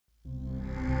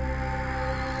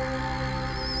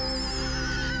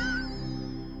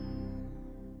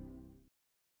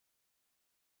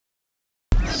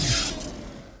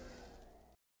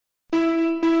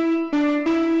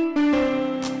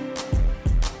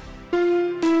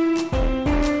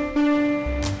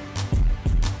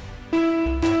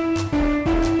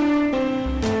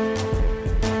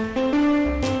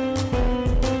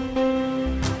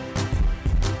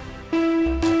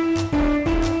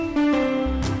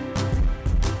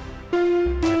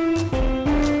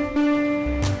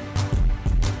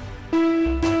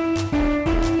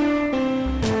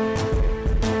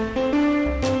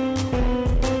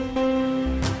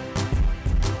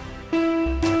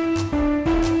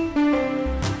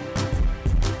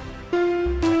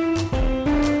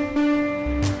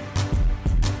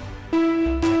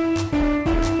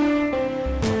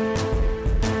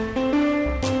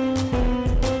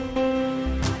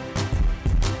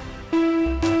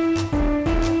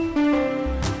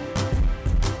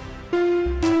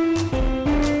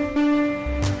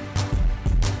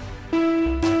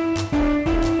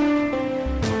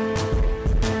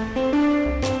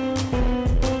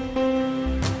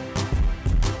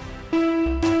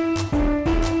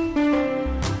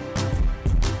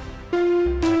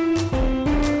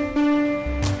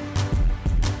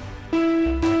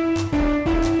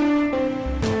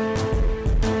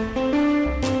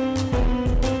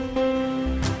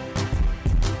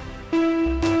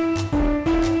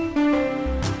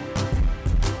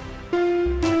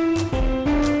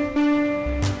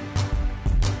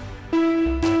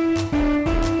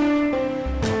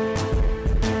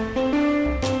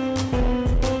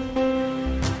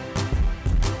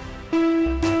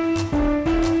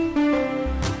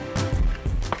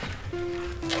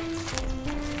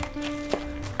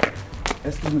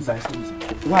inside, step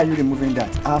inside. Why are you removing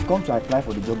that? I have come to apply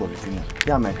for the job of a cleaner.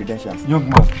 Here are my credentials. Young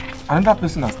man, another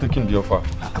person has taken the offer.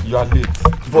 You are late.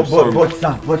 But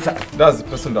sir. That's the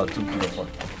person that took the offer.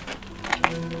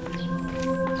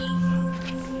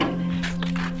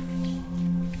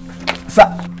 Sir!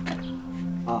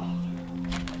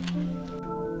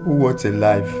 What a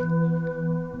life.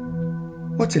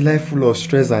 What a life full of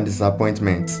stress and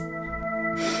disappointment.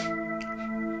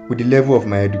 With the level of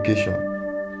my education,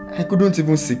 I couldn't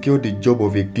even secure the job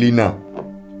of a cleaner.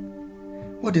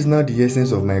 What is now the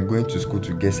essence of my going to school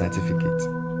to get certificate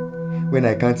when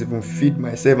I can't even feed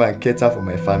myself and cater for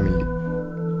my family?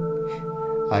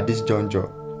 At this juncture,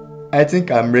 I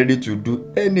think I'm ready to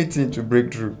do anything to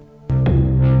break through.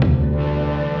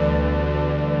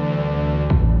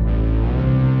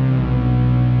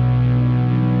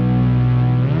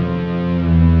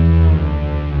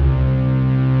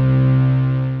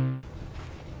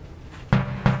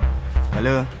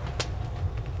 Hello.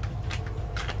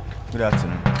 Good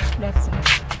afternoon. Good afternoon.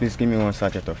 Please give me one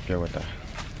sachet of pure water.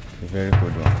 A very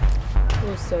cold one.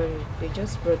 Oh, sorry. They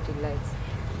just brought the light.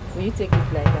 Will you take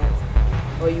it like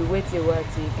that? Or you wait a while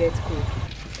till it gets cold?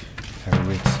 I will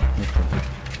wait. No problem.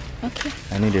 Okay.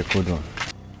 I need a cold one.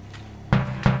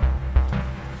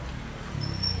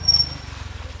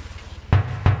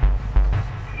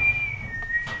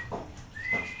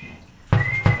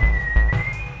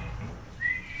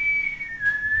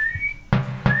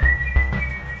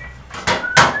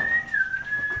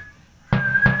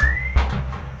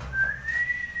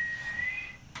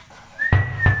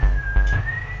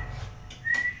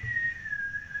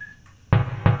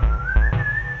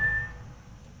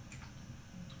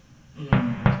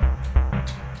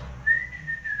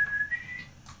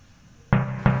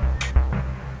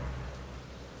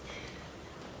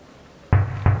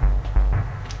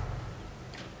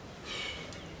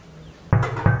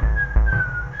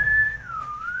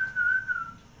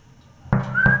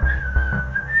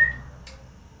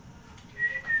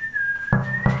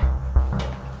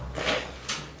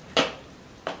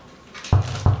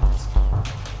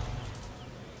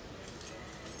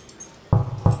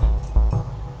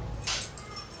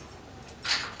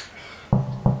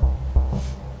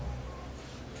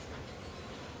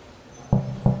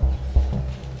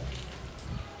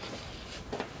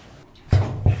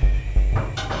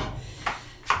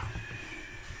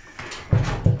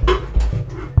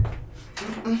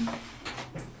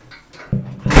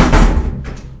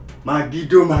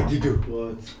 Magido.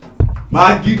 What?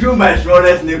 Magido, my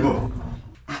surest neighbor.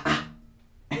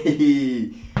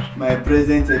 My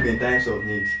present help in times of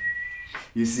need.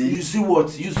 You see? You see what,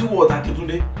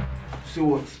 Akintunde? You see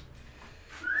what?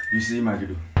 You see,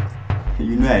 Magido.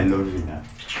 You know I love you now.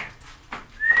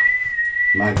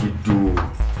 Magido.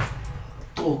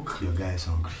 Talk. Your guy is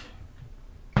hungry.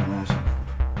 Can I have some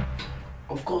food?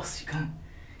 Of course you can.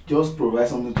 Just provide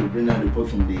something to bring down the pot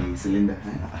from the cylinder.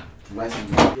 Provide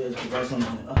something. Yes, provide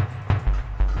something.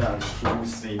 That's so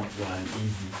simple and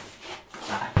easy.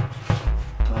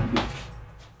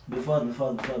 Before, do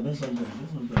something.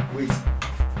 Wait.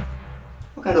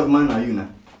 What kind of man are you now?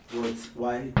 What?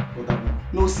 Why? What happened?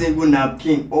 No single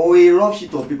napkin or a rough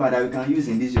sheet of paper that we can use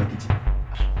in this your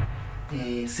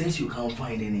kitchen. Since you can't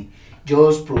find any,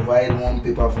 just provide one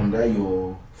paper from that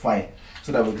your file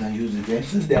so that we can use it. Eh?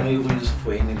 Since they are not even used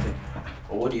for anything.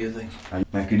 Or what do you think?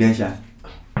 My credentials.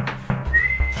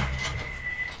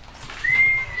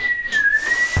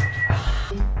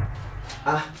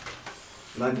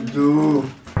 Magido.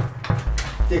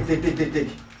 Take.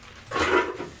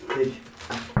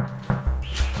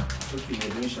 Okay,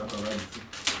 you're doing shaka already.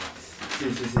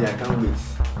 See, I can't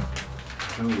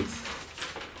wait.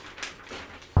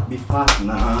 Be fast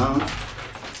now.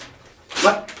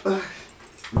 What?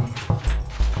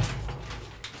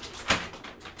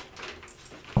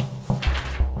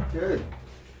 Good.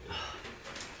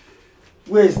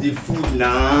 Where's the food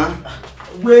now?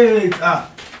 Wait,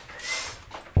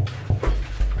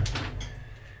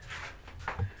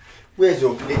 Where's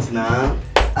your plate now?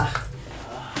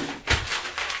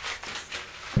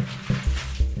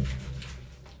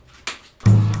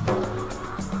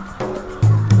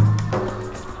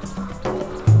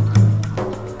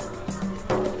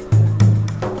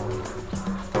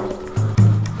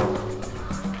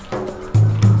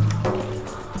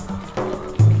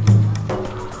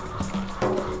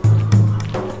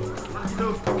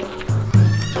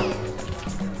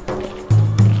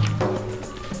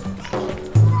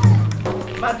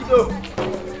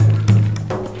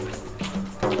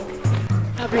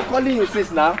 I've been calling you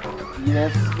since now.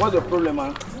 yes. What's your problem,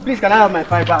 man? Please, can I have my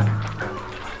file back?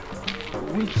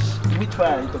 Which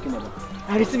file are you talking about?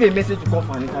 I received a message to come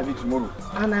for an interview tomorrow,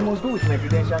 and I must go with my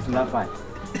credentials in that file.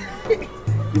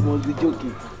 You must be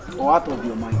joking or out of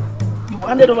your mind. You've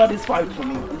handed over this file to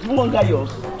me. It's no longer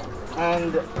yours.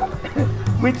 And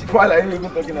which file are you even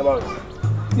talking about?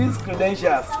 These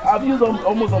credentials, I've used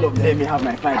almost all of them. Let me have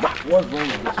my file back. What's wrong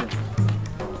with this one?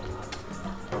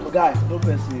 Guy, no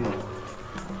person.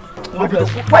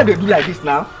 Why they do like this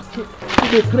now?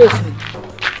 They crazy.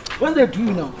 What they do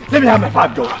now? Let me have my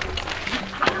file, Joe.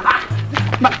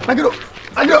 Magiro!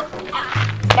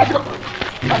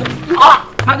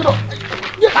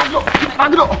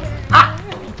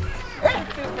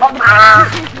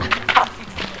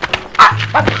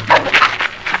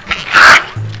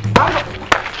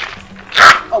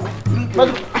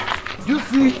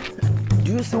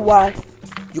 Do you see why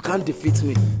you can't defeat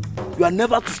me? You are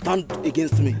never to stand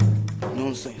against me.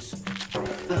 Nonsense.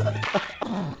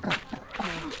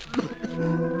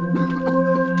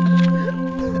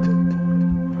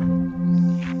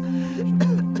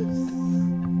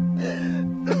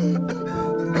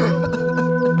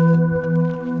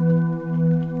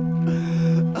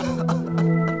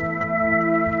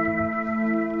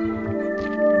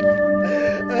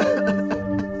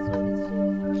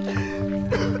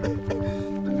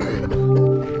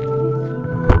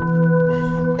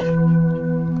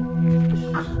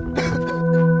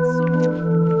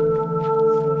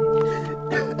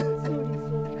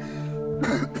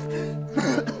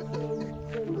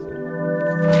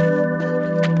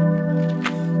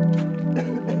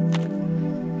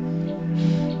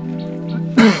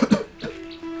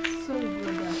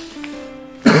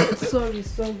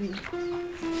 Sorry.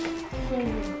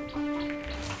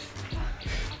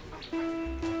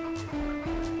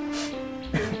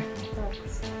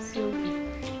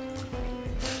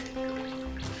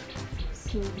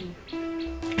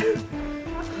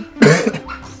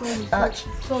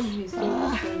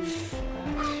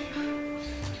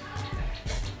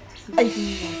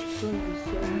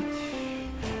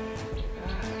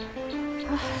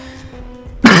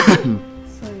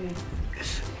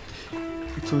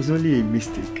 It was only a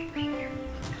mistake.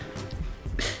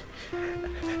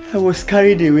 I was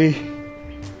carried away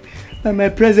by my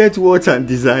present wants and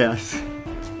desires.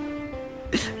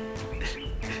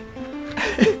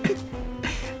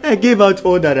 I gave out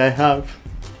all that I have.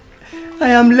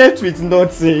 I am left with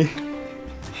nothing.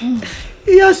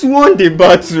 He has won the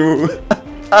battle.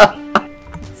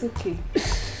 It's okay,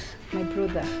 my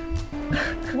brother.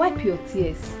 Wipe your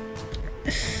tears.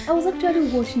 I was actually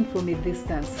watching from a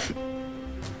distance.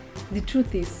 The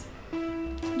truth is,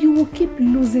 you will keep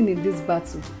losing in this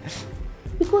battle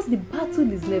because the battle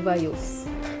is never yours.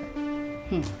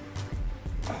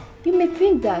 You may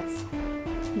think that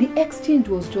the exchange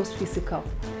was just physical,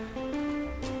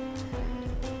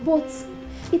 but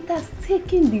it has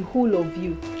taken the whole of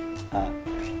you.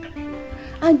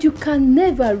 And you can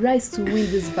never rise to win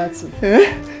this battle.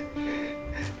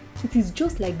 It is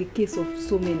just like the case of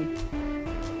so many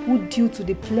who, due to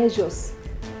the pleasures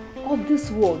of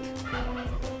this world,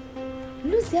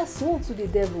 lose their soul to the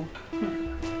devil.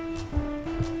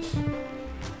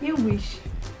 You wish,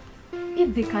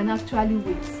 if they can actually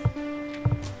wait,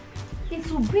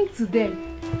 it will bring to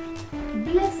them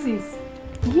blessings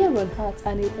here on earth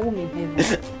and a home in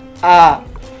heaven.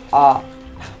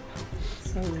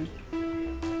 Sorry.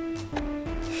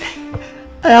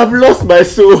 I have lost my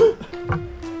soul.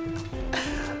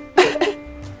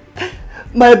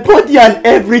 My body and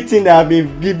everything I have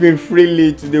been given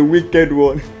freely to the wicked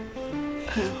one,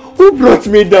 who brought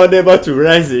me down never to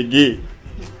rise again.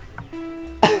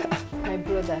 My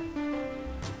brother,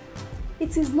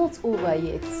 it is not over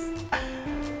yet.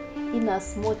 In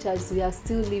as much as we are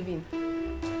still living,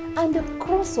 and the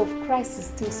cross of Christ is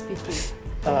still speaking.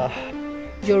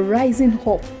 Your rising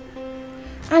up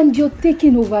and your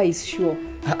taking over is sure.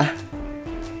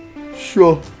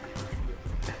 Sure?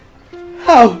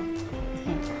 How?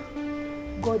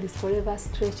 God is forever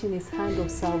stretching his hand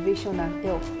of salvation and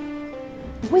help,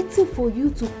 waiting for you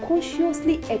to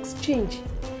consciously exchange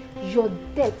your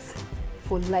death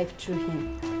for life through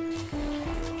him.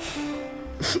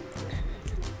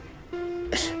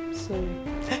 Sorry.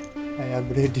 I am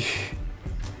ready.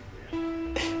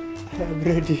 I am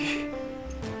ready.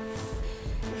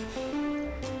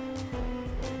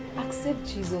 Accept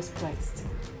Jesus Christ.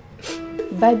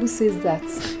 The Bible says that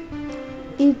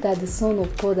he that the Son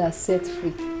of God has set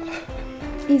free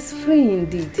is free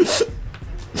indeed.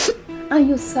 And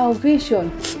your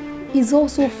salvation is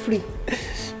also free.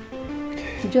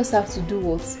 You just have to do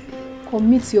what?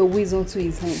 Commit your ways unto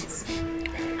his hands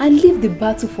and leave the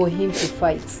battle for him to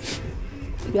fight.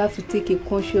 You have to take a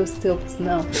conscious step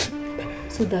now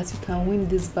so that you can win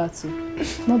this battle,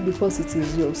 not because it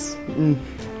is yours.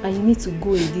 And you need to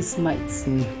go in this might.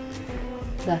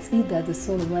 That he that the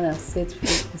Son of Man has set free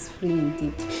is free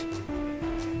indeed.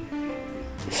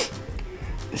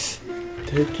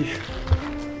 Thank you.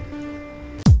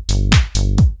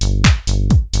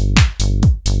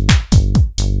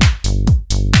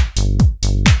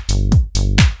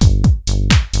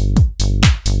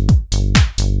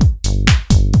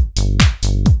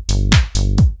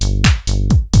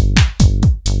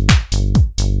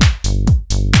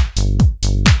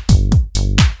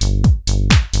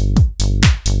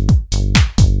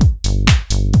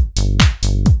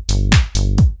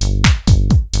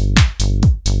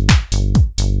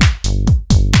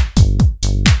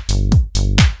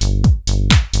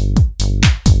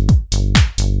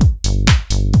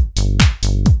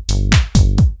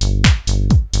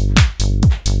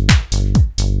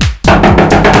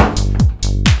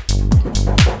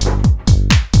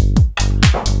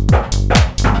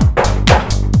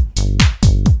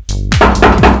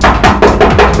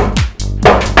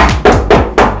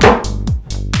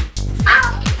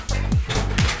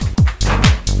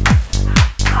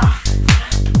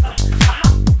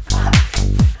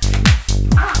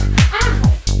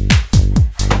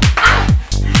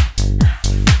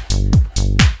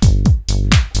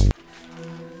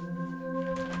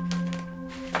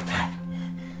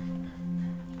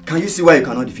 Can you see why you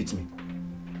cannot defeat me?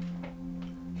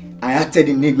 I acted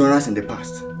in ignorance in the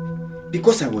past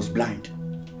because I was blind.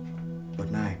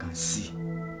 But now I can see.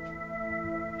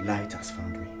 Light has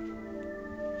found me.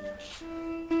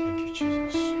 Thank you,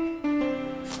 Jesus.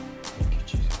 Thank you,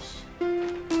 Jesus.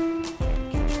 Thank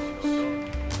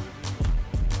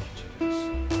you, Jesus.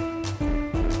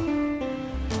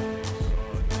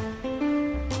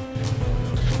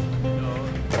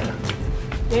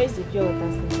 Where is the pure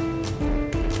water?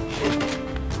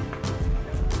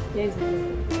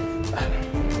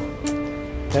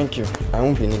 Thank you. I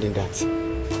won't be needing that.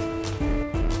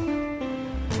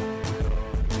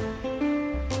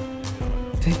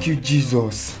 Thank you,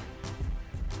 Jesus.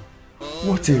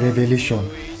 What a revelation.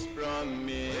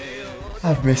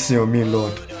 Have mercy on me,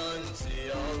 Lord.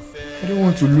 I don't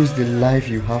want to lose the life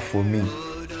you have for me.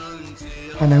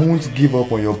 And I won't give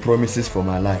up on your promises for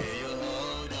my life.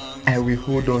 I will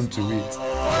hold on to it.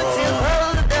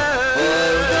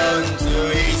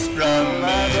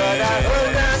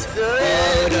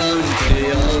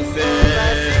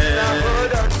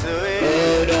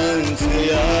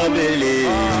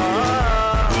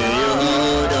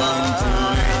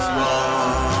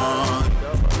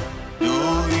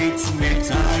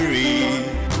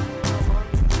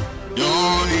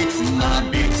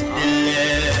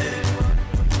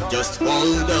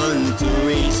 Hold on to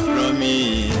his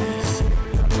promise.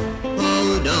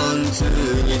 Hold on to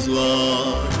his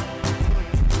word.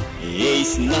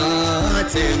 He's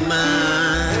not a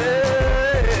man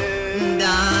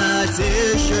that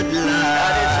he should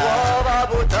lie.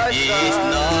 He's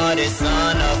not a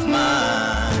son of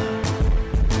man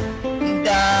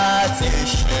that he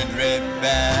should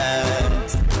repent.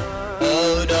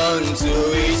 Hold on to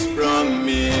his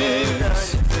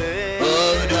promise.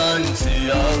 Hold on to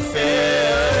your faith.